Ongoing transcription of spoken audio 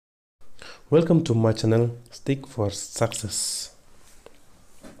Welcome to my channel, Stick for Success.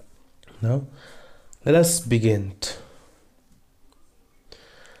 Now, let us begin.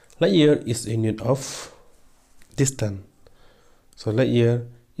 Light year is a unit of distance. So light year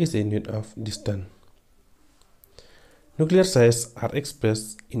is a unit of distance. Nuclear size are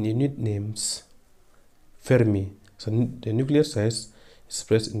expressed in unit names Fermi. So the nuclear size is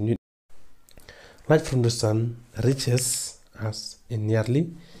expressed in unit. Light from the sun reaches us in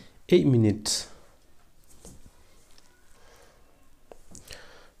nearly 8 minutes.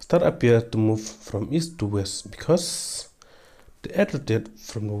 Star appear to move from east to west because the earth rotates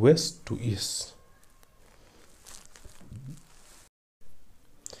from the west to east.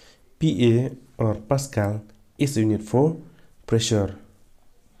 PA or Pascal is the unit for pressure.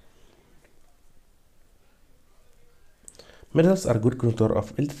 Metals are good conductors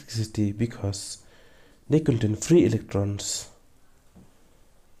of electricity because they contain free electrons.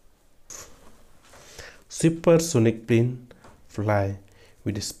 Supersonic plane fly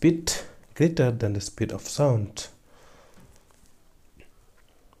with a speed greater than the speed of sound.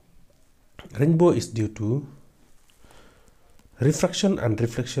 Rainbow is due to refraction and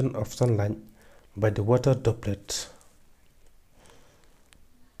reflection of sunlight by the water droplet.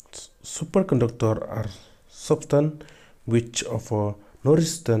 Superconductors are substances which offer no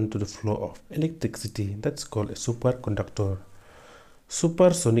resistance to the flow of electricity. That's called a superconductor.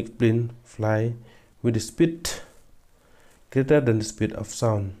 Supersonic plane fly with a speed greater than the speed of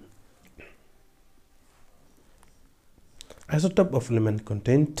sound. Isotope of element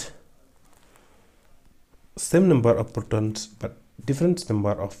contained same number of protons but different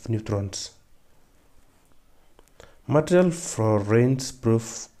number of neutrons. Material for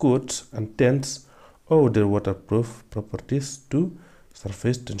rain-proof coats and tents owe their waterproof properties to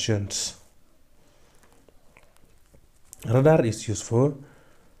surface tensions. Radar is used for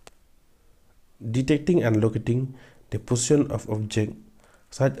detecting and locating the position of objects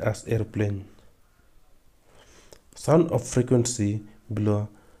such as airplane. Sound of frequency below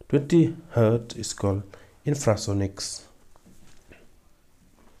 20 Hz is called infrasonics.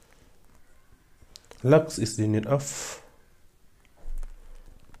 Lux is the unit of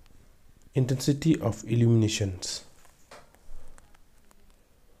intensity of illuminations.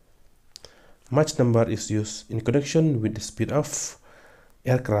 Mach number is used in connection with the speed of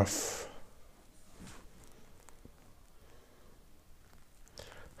aircraft.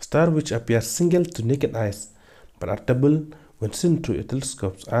 Stars which appear single to naked eyes but are double when seen through a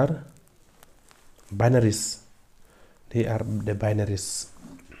telescope are binaries. They are the binaries.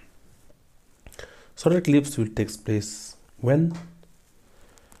 Solar eclipse will take place when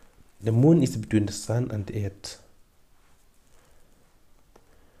the moon is between the sun and the earth.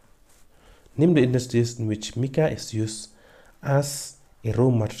 Name the industries in which mica is used as a raw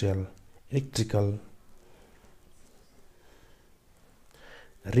material. Electrical.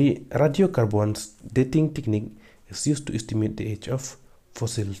 Radiocarbon's dating technique is used to estimate the age of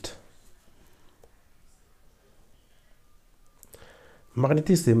fossils.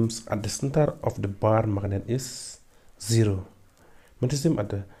 Magnetism at the center of the bar magnet is 0. Magnetism at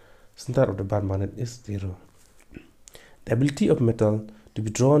the center of the bar magnet is 0. The ability of metal to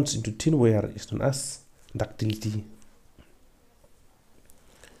be drawn into thin wire is known as ductility.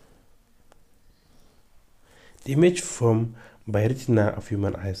 The image formed by retina of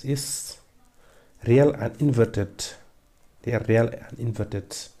human eyes is real and inverted. They are real and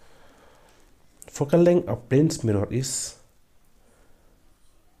inverted. Focal length of plane's mirror is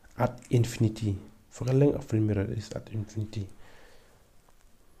at infinity. Focal length of plane mirror is at infinity.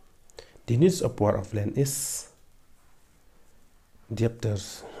 The units of power of length is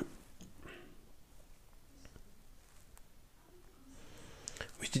diopters.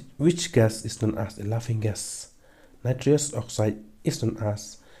 Which gas is known as a laughing gas? Nitrous oxide is known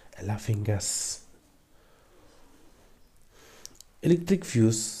as a laughing gas. Electric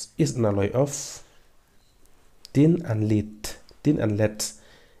fuse is an alloy of tin and lead. Tin and lead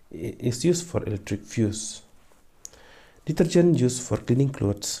is used for electric fuse. Detergent used for cleaning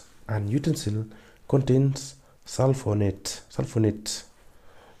clothes and utensil contains sulfonate.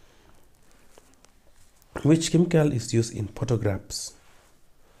 Which chemical is used in photographs?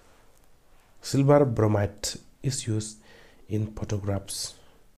 Silver bromide is used in photographs.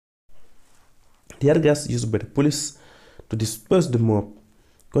 The air gas used by the police to disperse the mob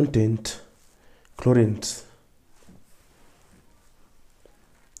contained chlorine.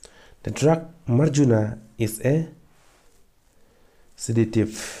 The drug marijuana is a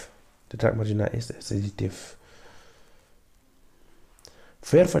sedative.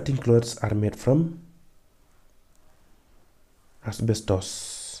 Fire-fighting clothes are made from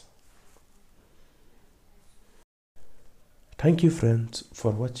asbestos. Thank you friends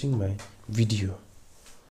for watching my video.